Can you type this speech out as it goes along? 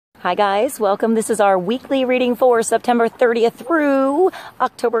Hi guys, welcome. This is our weekly reading for September 30th through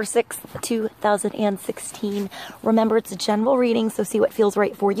October 6th, 2016. Remember, it's a general reading, so see what feels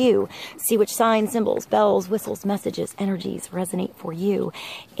right for you. See which signs, symbols, bells, whistles, messages, energies resonate for you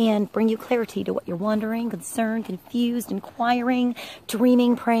and bring you clarity to what you're wondering, concerned, confused, inquiring,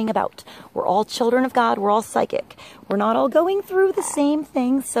 dreaming, praying about. We're all children of God. We're all psychic. We're not all going through the same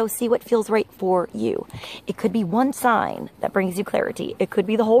things, so see what feels right for you. It could be one sign that brings you clarity. It could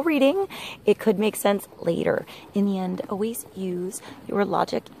be the whole reading. It could make sense later. In the end, always use your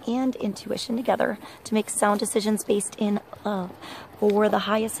logic and intuition together to make sound decisions based in love for the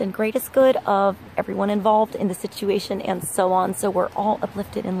highest and greatest good of everyone involved in the situation and so on. So we're all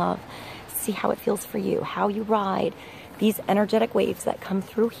uplifted in love. See how it feels for you, how you ride. These energetic waves that come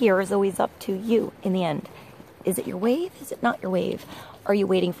through here is always up to you in the end. Is it your wave? Is it not your wave? Are you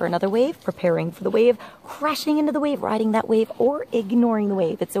waiting for another wave, preparing for the wave, crashing into the wave, riding that wave, or ignoring the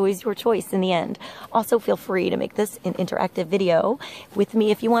wave? It's always your choice in the end. Also, feel free to make this an interactive video with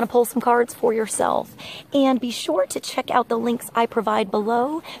me if you want to pull some cards for yourself. And be sure to check out the links I provide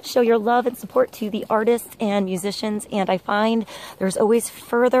below. Show your love and support to the artists and musicians. And I find there's always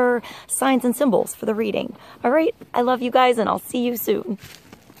further signs and symbols for the reading. All right, I love you guys, and I'll see you soon.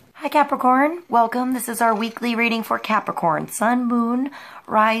 Hi Capricorn, welcome. This is our weekly reading for Capricorn, Sun, Moon,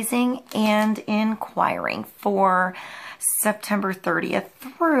 Rising, and Inquiring for September 30th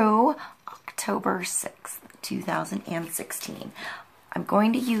through October 6th, 2016. I'm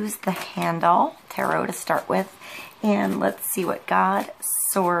going to use the Handel Tarot to start with, and let's see what God,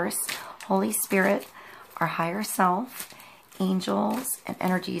 Source, Holy Spirit, our higher self, angels, and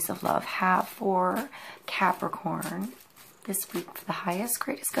energies of love have for Capricorn this week for the highest,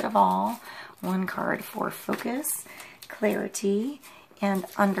 greatest good of all. One card for focus, clarity, and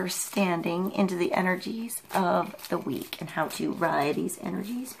understanding into the energies of the week and how to ride these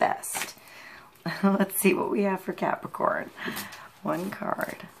energies best. Let's see what we have for Capricorn. One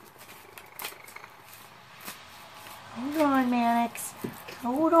card. Hold on, Mannex.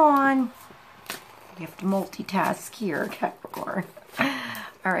 Hold on. You have to multitask here, Capricorn.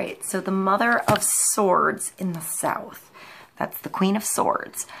 All right, so the Mother of Swords in the South. That's the Queen of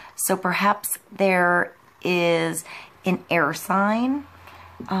Swords. So perhaps there is an air sign,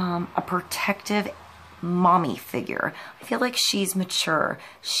 a protective mommy figure. I feel like she's mature.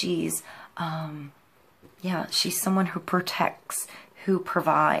 She's, yeah, she's someone who protects, who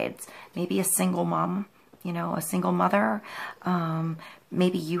provides. Maybe a single mom, you know, a single mother.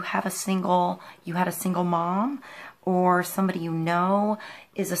 Maybe you had a single mom, or somebody you know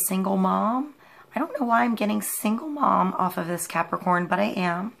is a single mom. I don't know why I'm getting single mom off of this Capricorn, but I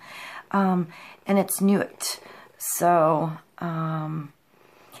am. And it's Newt. So, when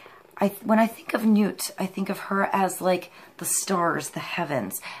I think of Newt, I think of her as like the stars, the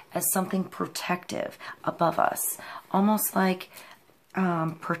heavens, as something protective above us. Almost like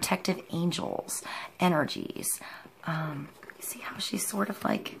protective angels, energies. See how she's sort of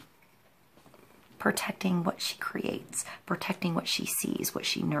like protecting what she creates, protecting what she sees, what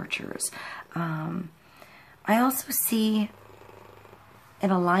she nurtures. I also see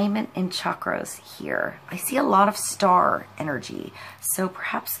an alignment in chakras here. I see a lot of star energy. So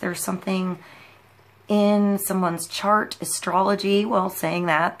perhaps there's something in someone's chart, astrology, well, saying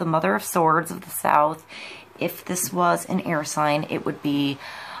that, the Mother of Swords of the South, if this was an air sign, it would be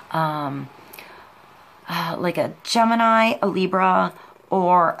like a Gemini, a Libra,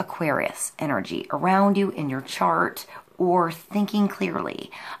 or Aquarius energy around you in your chart, or thinking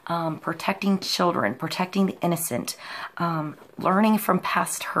clearly, protecting children, protecting the innocent, learning from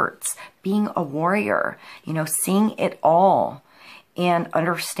past hurts, being a warrior, you know, seeing it all and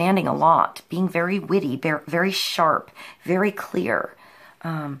understanding a lot, being very witty, very sharp, very clear,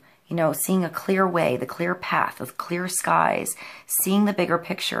 you know, seeing a clear way, the clear path, the clear skies, seeing the bigger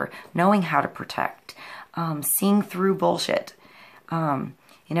picture, knowing how to protect, seeing through bullshit,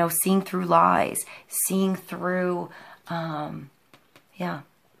 you know, seeing through lies, seeing through, yeah,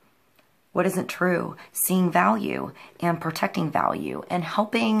 what isn't true, seeing value and protecting value and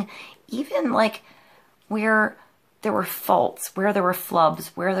helping even like where there were faults, where there were flubs,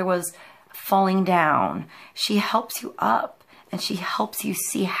 where there was falling down. She helps you up and she helps you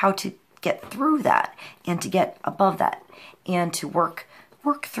see how to get through that and to get above that and to work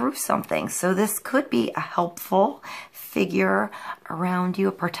through something. So this could be a helpful figure around you,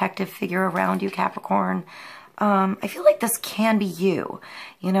 a protective figure around you, Capricorn. I feel like this can be you,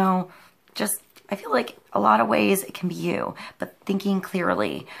 you know, just, I feel like a lot of ways it can be you, but thinking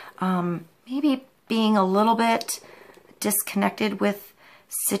clearly, maybe being a little bit disconnected with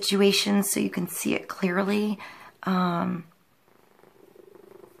situations so you can see it clearly.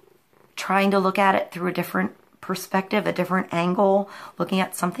 trying to look at it through a different perspective, a different angle, looking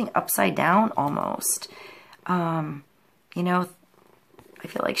at something upside down almost. You know, I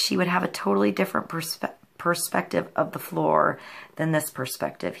feel like she would have a totally different perspective of the floor than this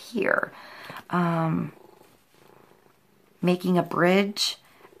perspective here. Making a bridge,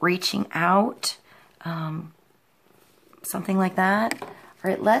 reaching out, something like that. All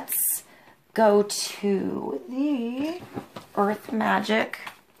right, let's go to the Earth Magic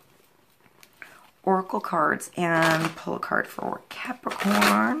Oracle cards and pull a card for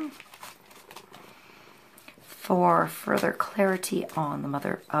Capricorn for further clarity on the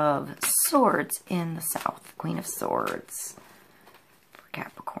Mother of Swords in the South, Queen of Swords for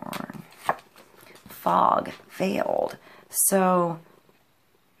Capricorn. Fog, veiled. So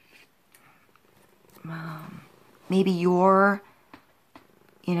maybe you're,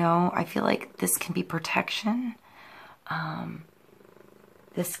 you know, I feel like this can be protection.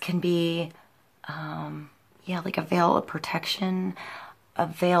 This can be, yeah, like a veil of protection, a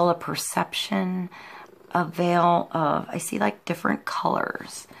veil of perception, a veil of, I see like different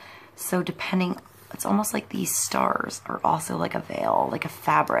colors. So depending, it's almost like these stars are also like a veil, like a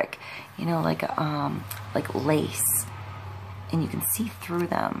fabric, you know, like lace, and you can see through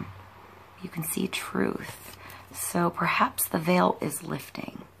them. You can see truth. So perhaps the veil is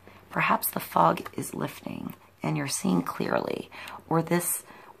lifting. Perhaps the fog is lifting and you're seeing clearly. Or this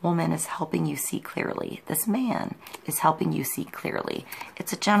woman is helping you see clearly. This man is helping you see clearly.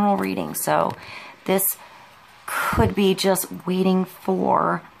 It's a general reading. So this could be just waiting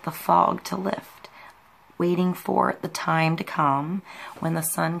for the fog to lift. Waiting for the time to come when the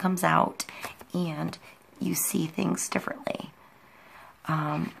sun comes out and you see things differently.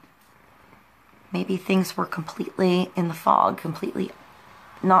 Maybe things were completely in the fog, completely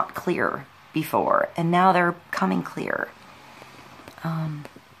not clear before, and now they're coming clear. I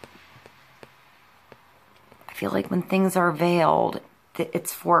feel like when things are veiled,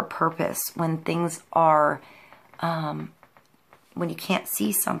 it's for a purpose. When things are, when you can't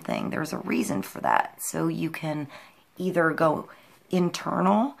see something, there's a reason for that. So you can either go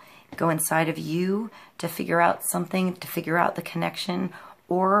internal, go inside of you to figure out something, to figure out the connection,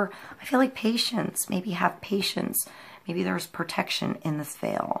 or I feel like patience, maybe have patience. Maybe there's protection in this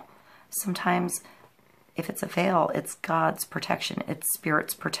veil. Sometimes if it's a veil, it's God's protection. It's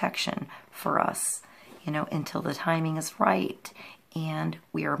Spirit's protection for us, you know, until the timing is right and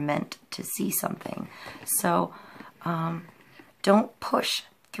we are meant to see something. So don't push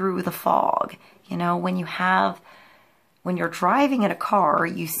through the fog. You know, when you're driving in a car,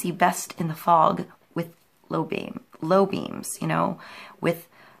 you see best in the fog with low beams, you know, with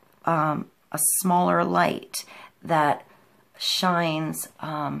a smaller light that shines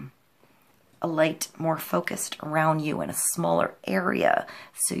a light more focused around you in a smaller area.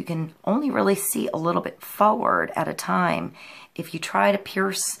 So you can only really see a little bit forward at a time. If you try to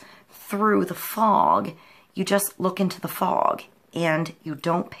pierce through the fog, you just look into the fog and you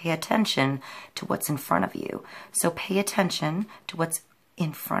don't pay attention to what's in front of you. So pay attention to what's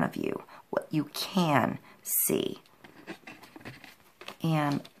in front of you, what you can see.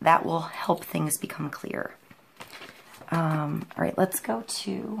 And that will help things become clear. All right, let's go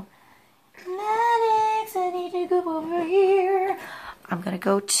to Mannex. I need to go over here. I'm going to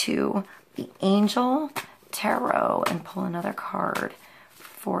go to the Angel Tarot and pull another card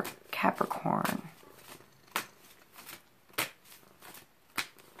for Capricorn.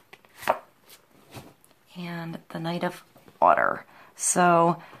 And the Knight of Water.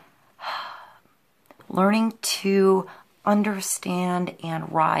 So, learning to understand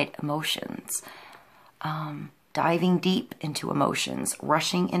and ride emotions. Diving deep into emotions,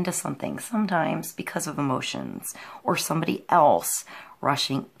 rushing into something, sometimes because of emotions, or somebody else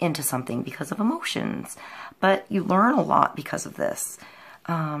rushing into something because of emotions. But you learn a lot because of this.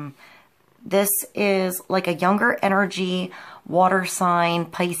 This is like a younger energy, water sign,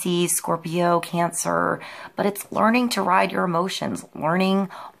 Pisces, Scorpio, Cancer, but it's learning to ride your emotions, learning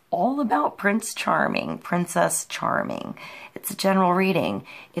all about Prince Charming, Princess Charming. It's a general reading.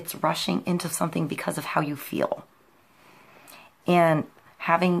 It's rushing into something because of how you feel. And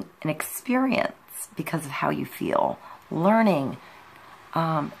having an experience because of how you feel. Learning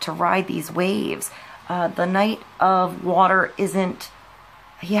to ride these waves. The Knight of Water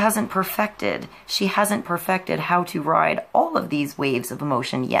he hasn't perfected, she hasn't perfected how to ride all of these waves of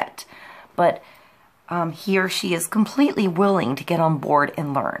emotion yet. But he or she is completely willing to get on board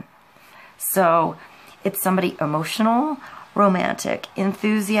and learn. So it's somebody emotional, romantic,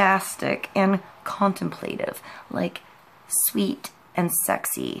 enthusiastic, and contemplative, like sweet and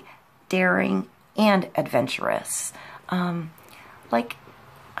sexy, daring and adventurous. Like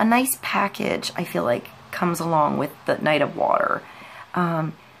a nice package, I feel like, comes along with the Knight of Water.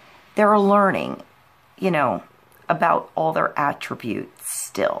 They're learning, you know, about all their attributes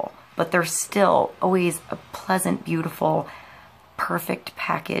still, but they're still always a pleasant, beautiful, perfect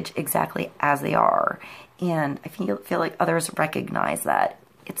package exactly as they are. And I feel like others recognize that.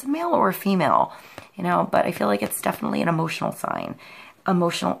 It's a male or a female, you know, but I feel like it's definitely an emotional sign,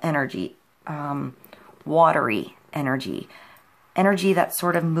 emotional energy, watery energy, energy that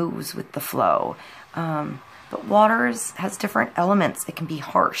sort of moves with the flow. But waters has different elements. It can be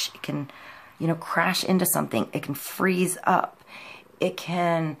harsh. It can, you know, crash into something. It can freeze up. It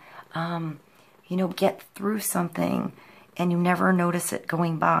can, you know, get through something and you never notice it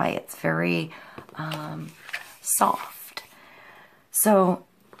going by. It's very soft. So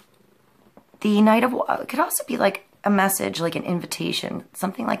the Knight of Water could also be like a message, like an invitation,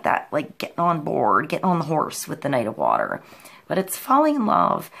 something like that, like getting on board, getting on the horse with the Knight of Water. But it's falling in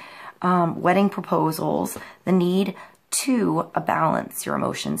love, wedding proposals, the need to balance your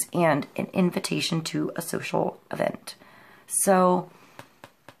emotions, and an invitation to a social event. So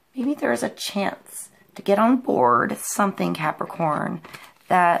maybe there's a chance to get on board something, Capricorn,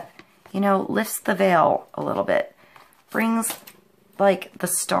 that, you know, lifts the veil a little bit, brings like the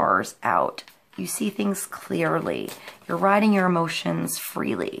stars out. You see things clearly. You're riding your emotions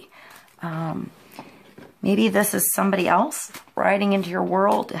freely. Maybe this is somebody else riding into your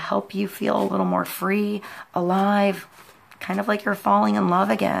world to help you feel a little more free, alive, kind of like you're falling in love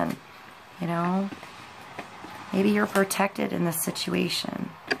again, you know? Maybe you're protected in this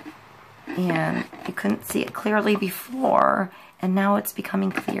situation and you couldn't see it clearly before, and now it's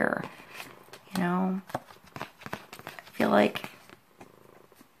becoming clear, you know? I feel like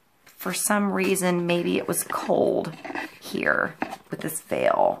for some reason, maybe it was cold here with this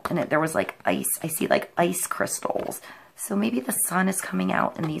veil, and there was like ice. I see like ice crystals. So maybe the sun is coming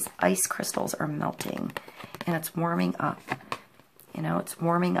out and these ice crystals are melting and it's warming up. You know, it's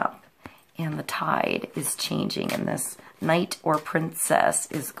warming up and the tide is changing, and this knight or princess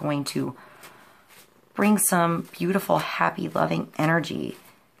is going to bring some beautiful, happy, loving energy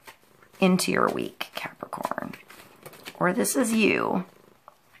into your week, Capricorn. Or this is you.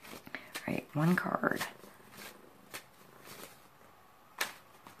 Right, one card.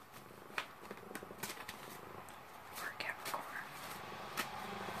 For Capricorn.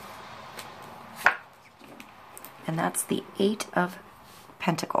 And that's the 8 of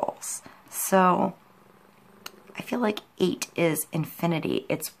Pentacles. So I feel like 8 is infinity.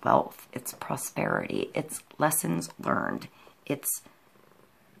 It's wealth. It's prosperity. It's lessons learned. It's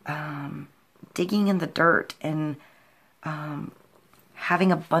digging in the dirt and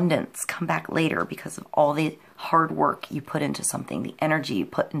having abundance come back later because of all the hard work you put into something, the energy you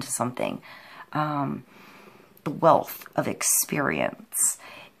put into something, the wealth of experience.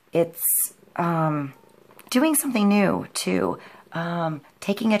 It's doing something new too,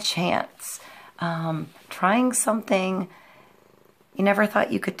 taking a chance, trying something you never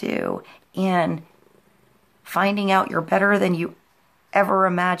thought you could do, and finding out you're better than you ever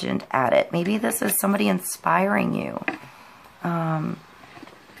imagined at it. Maybe this is somebody inspiring you.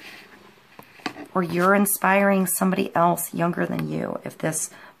 Or you're inspiring somebody else younger than you, if this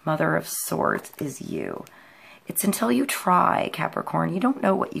Mother of Swords is you. It's until you try, Capricorn. You don't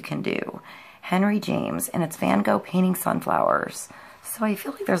know what you can do. Henry James, and it's Van Gogh painting sunflowers. So I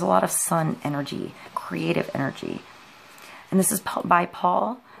feel like there's a lot of sun energy, creative energy. And this is by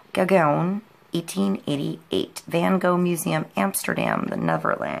Paul Gauguin, 1888. Van Gogh Museum, Amsterdam, the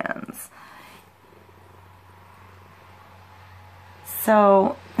Netherlands.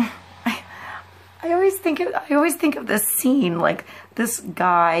 So I always think of this scene, like this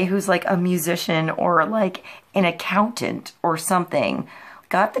guy who's like a musician or like an accountant or something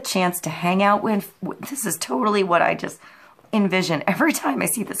got the chance to hang out with, this is totally what I just envision every time I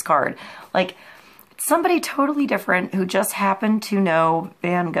see this card. Like somebody totally different who just happened to know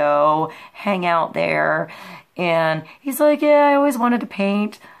Van Gogh, hang out there, and he's like, yeah, I always wanted to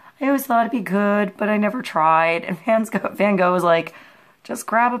paint. I always thought it'd be good, but I never tried. And Van Gogh was like, just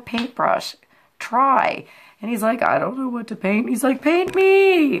grab a paintbrush, try. And he's like, I don't know what to paint. He's like, paint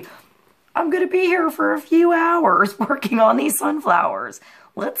me. I'm going to be here for a few hours working on these sunflowers.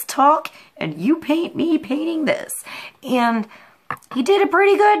 Let's talk and you paint me painting this. And he did a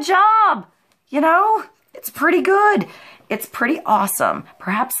pretty good job. You know, it's pretty good. It's pretty awesome.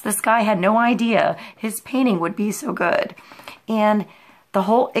 Perhaps this guy had no idea his painting would be so good. And the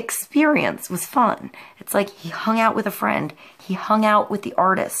whole experience was fun. It's like he hung out with a friend. He hung out with the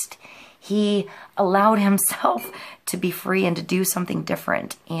artist. He allowed himself to be free and to do something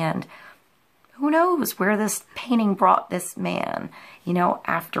different. And who knows where this painting brought this man, you know,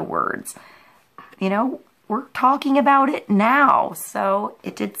 afterwards. You know, we're talking about it now, so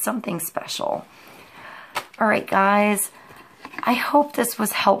it did something special. All right, guys, I hope this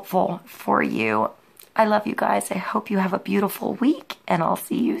was helpful for you. I love you guys. I hope you have a beautiful week, and I'll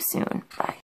see you soon. Bye.